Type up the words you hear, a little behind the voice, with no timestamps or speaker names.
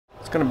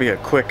gonna be a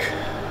quick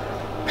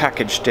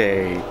package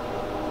day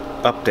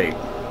update.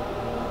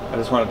 I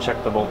just want to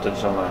check the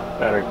voltage on my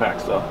battery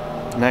packs though.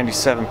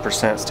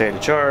 97% state of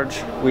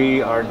charge.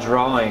 We are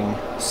drawing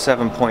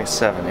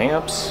 7.7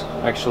 amps,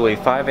 actually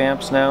 5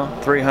 amps now,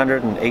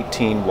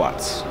 318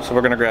 watts. So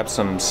we're gonna grab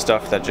some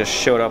stuff that just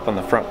showed up on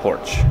the front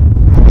porch.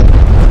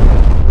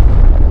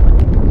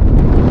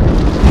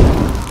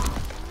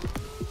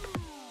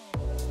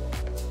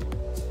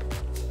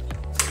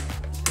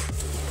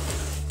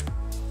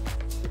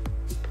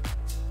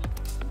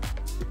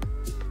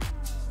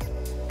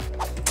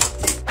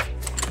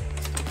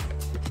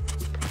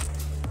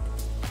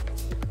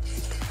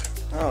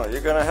 Oh,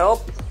 you're gonna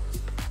help?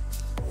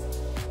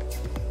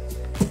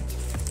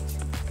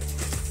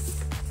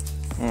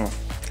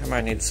 I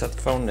might need to set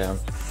the phone down.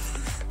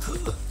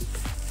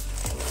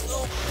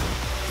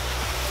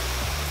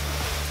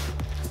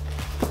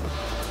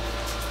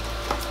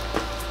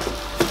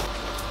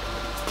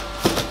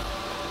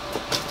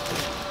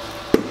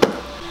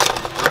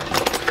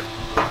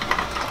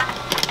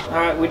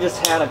 Alright, we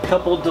just had a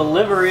couple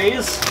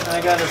deliveries. I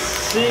gotta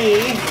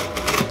see.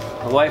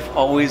 My wife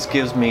always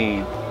gives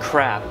me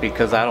crap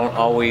because I don't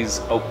always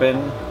open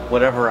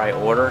whatever I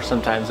order.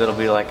 Sometimes it'll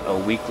be like a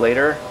week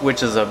later,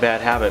 which is a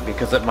bad habit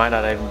because it might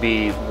not even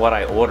be what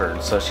I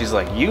ordered. So she's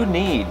like, you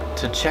need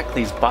to check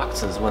these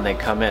boxes when they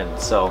come in.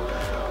 So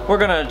we're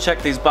gonna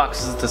check these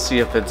boxes to see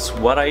if it's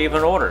what I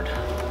even ordered.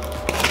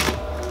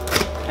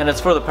 And it's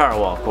for the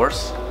Powerwall, of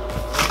course.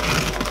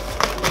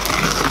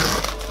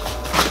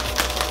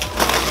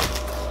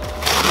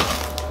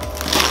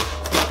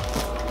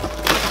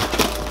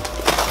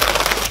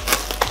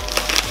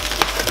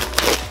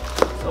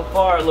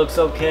 It looks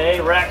okay.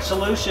 Rack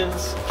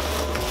Solutions.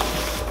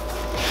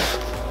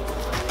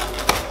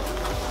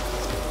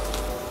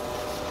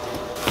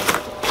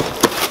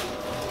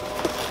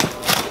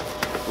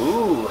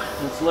 Ooh,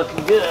 it's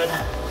looking good.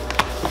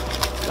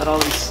 Got all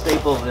these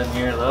staples in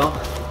here though.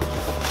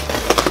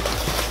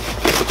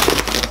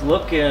 It's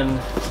looking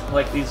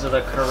like these are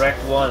the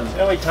correct ones. You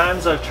know how many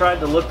times I've tried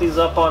to look these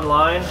up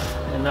online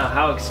and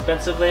how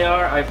expensive they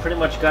are? I pretty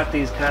much got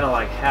these kind of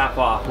like half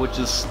off, which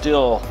is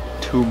still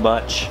too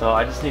much. So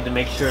I just need to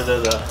make sure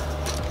they're the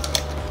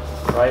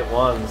right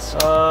ones.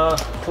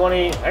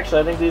 20,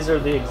 actually I think these are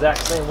the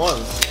exact same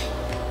ones.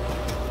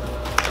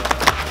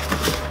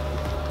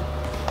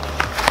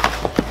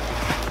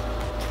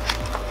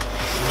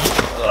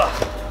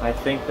 Ugh, I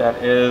think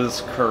that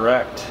is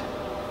correct.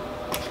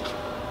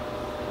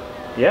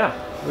 Yeah,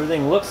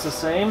 everything looks the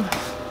same. Not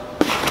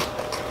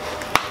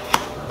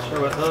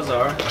sure what those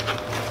are.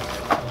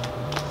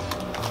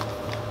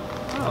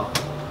 Oh.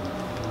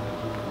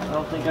 I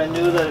don't think I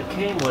knew that it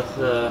came with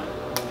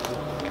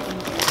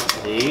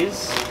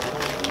these.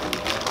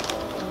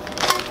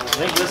 I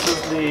think this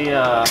is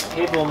the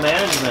cable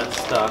management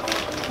stuff,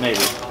 maybe.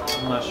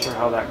 I'm not sure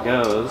how that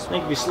goes. I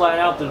think if you slide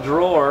out the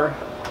drawer,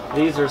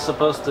 these are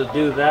supposed to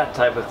do that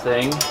type of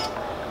thing,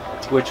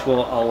 which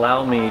will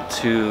allow me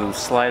to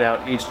slide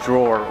out each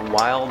drawer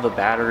while the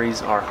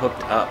batteries are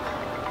hooked up.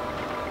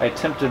 I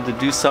attempted to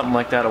do something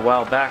like that a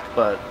while back,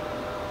 but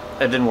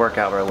it didn't work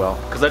out very well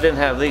because I didn't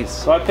have these.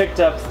 So I picked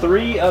up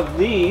 3 of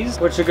these,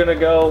 which are gonna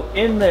go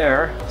in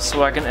there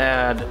so I can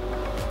add,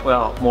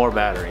 well, more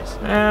batteries.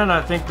 And I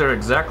think they're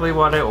exactly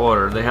what I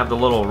ordered. They have the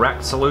little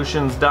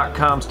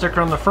racksolutions.com sticker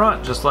on the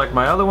front, just like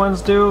my other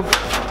ones do,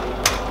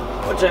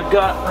 which I've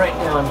got right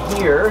down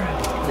here.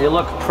 They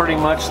look pretty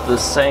much the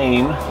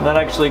same. And that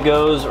actually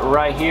goes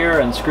right here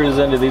and screws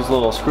into these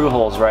little screw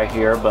holes right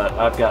here, but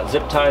I've got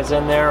zip ties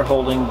in there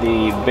holding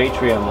the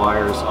Batrium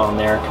wires on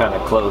there kind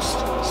of close,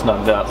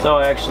 snugged up. So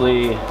I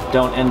actually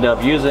don't end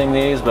up using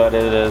these, but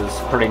it is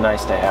pretty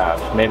nice to have.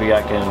 Maybe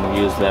I can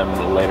use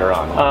them later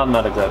on. I'm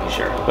not exactly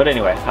sure. But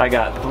anyway, I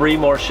got 3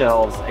 more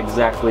shelves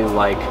exactly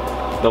like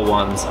the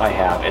ones I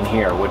have in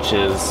here, which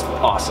is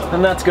awesome.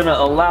 And that's gonna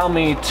allow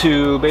me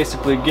to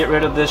basically get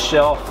rid of this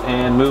shelf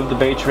and move the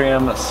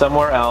Batrium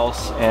somewhere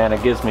else, and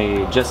it gives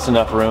me just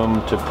enough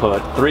room to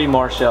put 3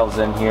 more shelves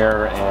in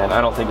here, and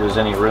I don't think there's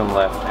any room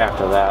left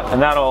after that.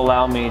 And that'll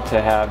allow me to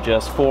have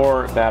just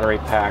 4 battery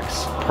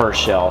packs per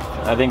shelf.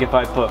 I think if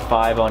I put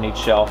 5 on each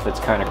shelf, it's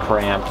kind of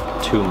cramped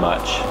too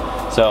much.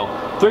 So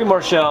 3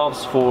 more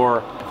shelves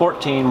for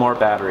 14 more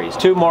batteries.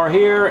 2 more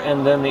here,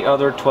 and then the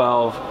other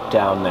 12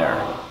 down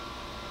there.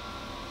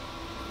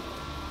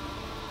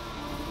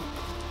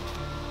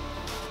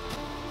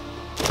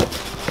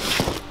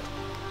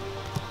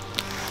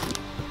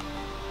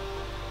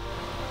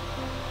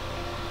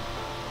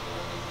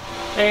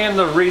 And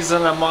the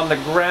reason I'm on the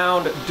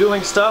ground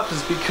doing stuff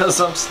is because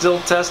I'm still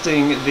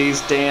testing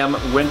these damn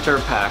winter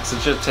packs.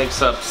 It just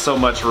takes up so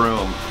much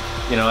room.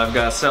 You know, I've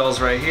got cells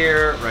right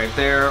here, right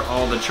there,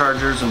 all the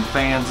chargers and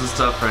fans and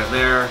stuff right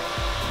there.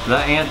 The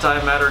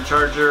antimatter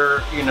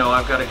charger, you know,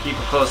 I've got to keep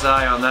a close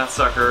eye on that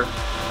sucker.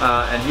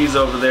 And he's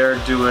over there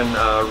doing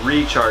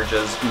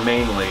recharges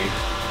mainly.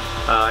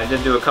 I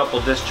did do a couple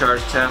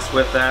discharge tests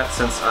with that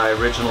since I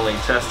originally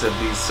tested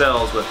these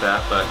cells with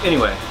that, but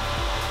anyway,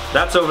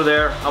 that's over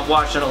there. I'm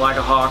watching it like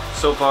a hawk.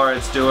 So far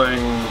it's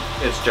doing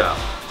its job.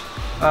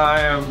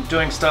 I am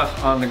doing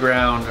stuff on the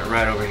ground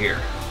right over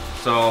here.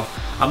 So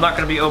I'm not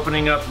going to be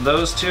opening up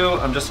those two.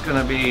 I'm just going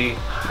to be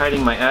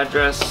hiding my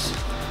address.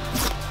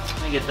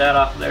 Let me get that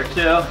off there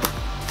too.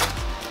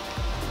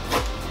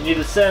 If you need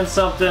to send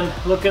something,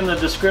 look in the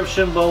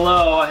description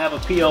below. I have a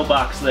P.O.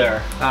 box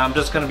there. I'm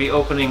just going to be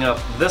opening up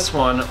this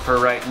one for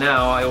right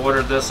now. I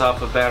ordered this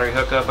off of Battery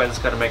Hookup. I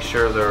just got to make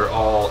sure they're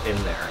all in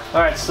there.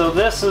 Alright, so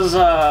this is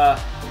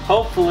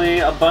hopefully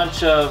a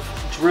bunch of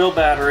drill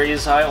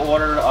batteries I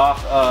ordered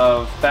off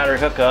of Battery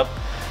Hookup.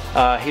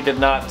 He did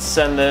not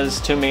send this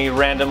to me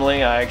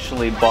randomly. I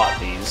actually bought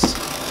these.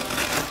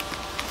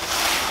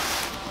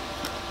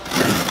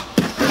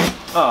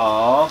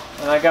 Aww,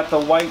 and I got the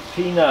white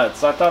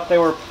peanuts. I thought they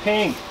were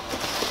pink.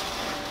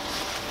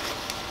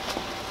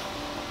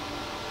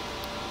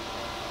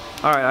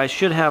 Alright, I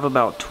should have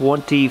about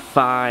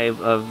 25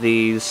 of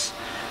these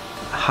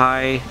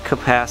high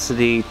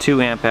capacity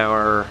 2 amp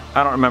hour.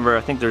 I don't remember,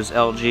 I think there's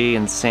LG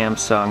and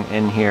Samsung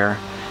in here.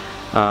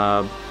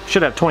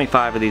 Should have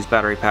 25 of these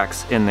battery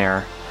packs in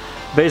there.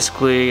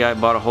 Basically, I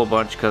bought a whole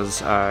bunch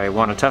because I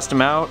want to test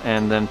them out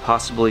and then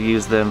possibly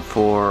use them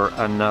for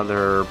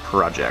another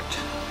project.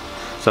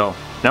 So,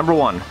 number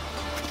 1.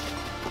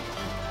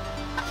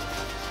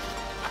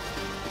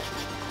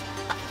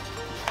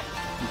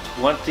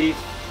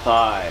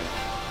 $25.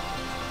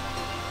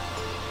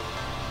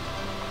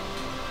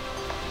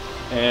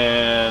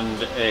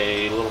 And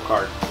a little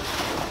card.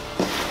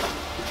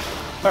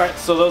 Alright,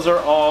 so those are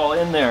all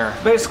in there.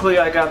 Basically,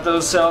 I got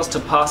those cells to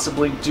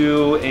possibly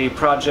do a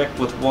project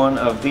with one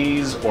of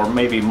these, or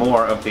maybe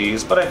more of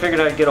these, but I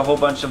figured I'd get a whole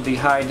bunch of the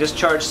high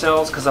discharge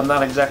cells because I'm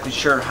not exactly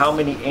sure how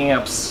many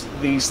amps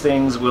these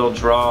things will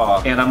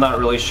draw. And I'm not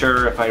really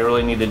sure if I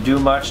really need to do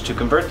much to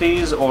convert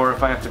these, or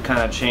if I have to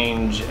kind of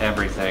change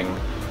everything.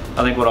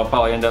 I think what I'll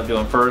probably end up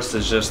doing first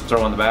is just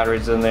throwing the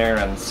batteries in there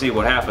and see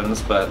what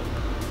happens, but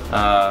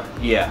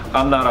yeah,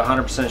 I'm not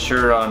 100%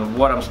 sure on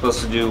what I'm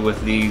supposed to do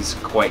with these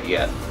quite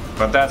yet.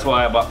 But that's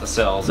why I bought the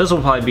cells. This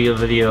will probably be a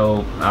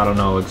video, I don't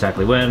know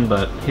exactly when,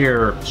 but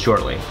here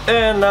shortly.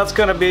 And that's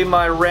gonna be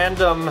my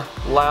random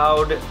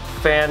loud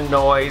fan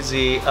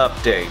noisy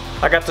update.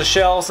 I got the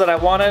shelves that I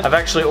wanted. I've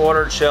actually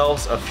ordered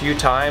shelves a few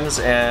times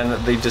and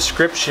the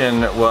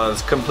description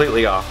was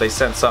completely off. They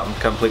sent something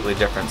completely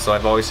different, so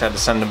I've always had to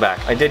send them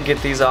back. I did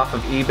get these off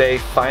of eBay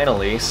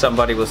finally.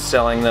 Somebody was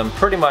selling them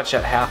pretty much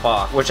at half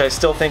off, which I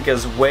still think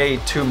is way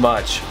too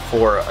much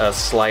for a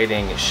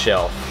sliding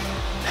shelf.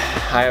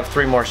 I have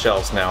 3 more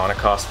shelves now and it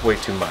costs way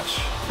too much.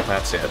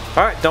 That's it.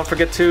 Alright, don't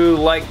forget to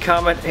like,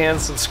 comment, and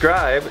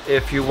subscribe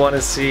if you want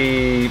to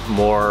see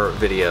more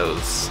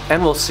videos.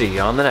 And we'll see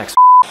you on the next one.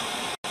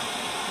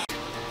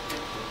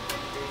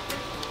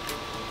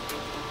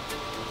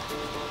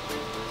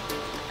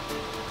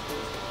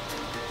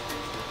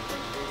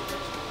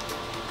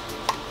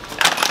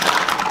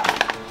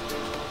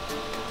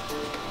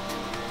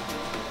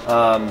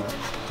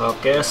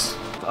 Focus.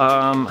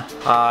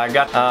 I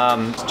got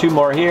 2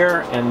 more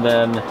here, and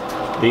then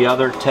the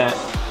other 10.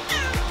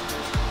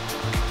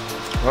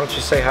 Why don't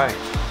you say hi?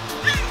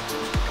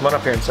 Come on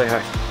up here and say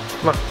hi.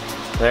 Come on.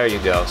 There you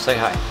go. Say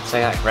hi.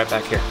 Say hi. Right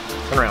back here.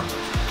 Turn around.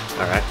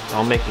 All right.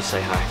 I'll make you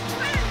say hi.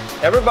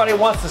 Everybody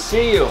wants to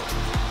see you.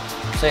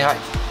 Say hi.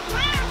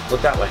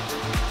 Look that way.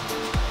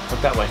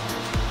 Look that way.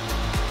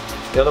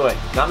 The other way.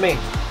 Not me.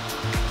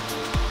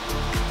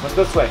 Look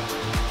this way.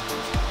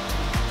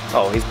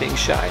 Oh, he's being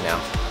shy now.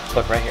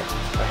 Look right here.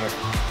 Right here.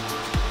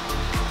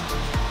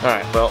 All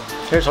right. Well,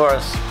 here's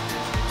Horace.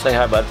 Say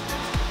hi, bud.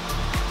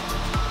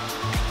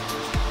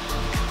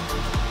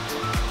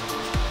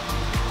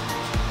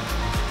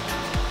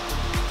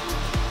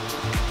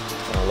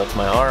 I'll lick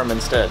my arm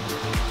instead.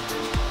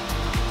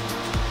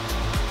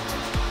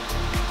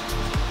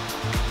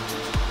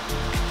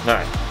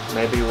 Alright,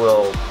 maybe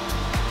we'll...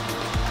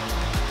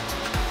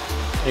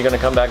 You gonna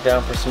come back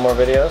down for some more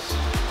videos?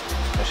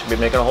 I should be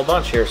making a whole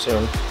bunch here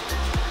soon.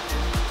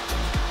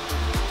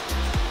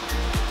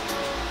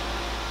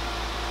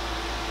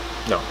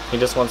 No, he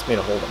just wants me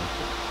to hold him.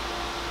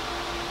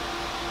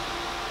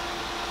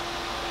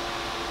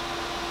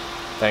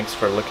 Thanks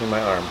for licking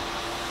my arm.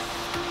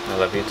 I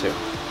love you too.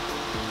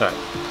 Alright,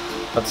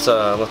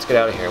 let's get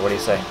out of here. What do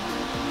you say?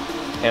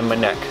 And my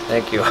neck.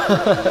 Thank you.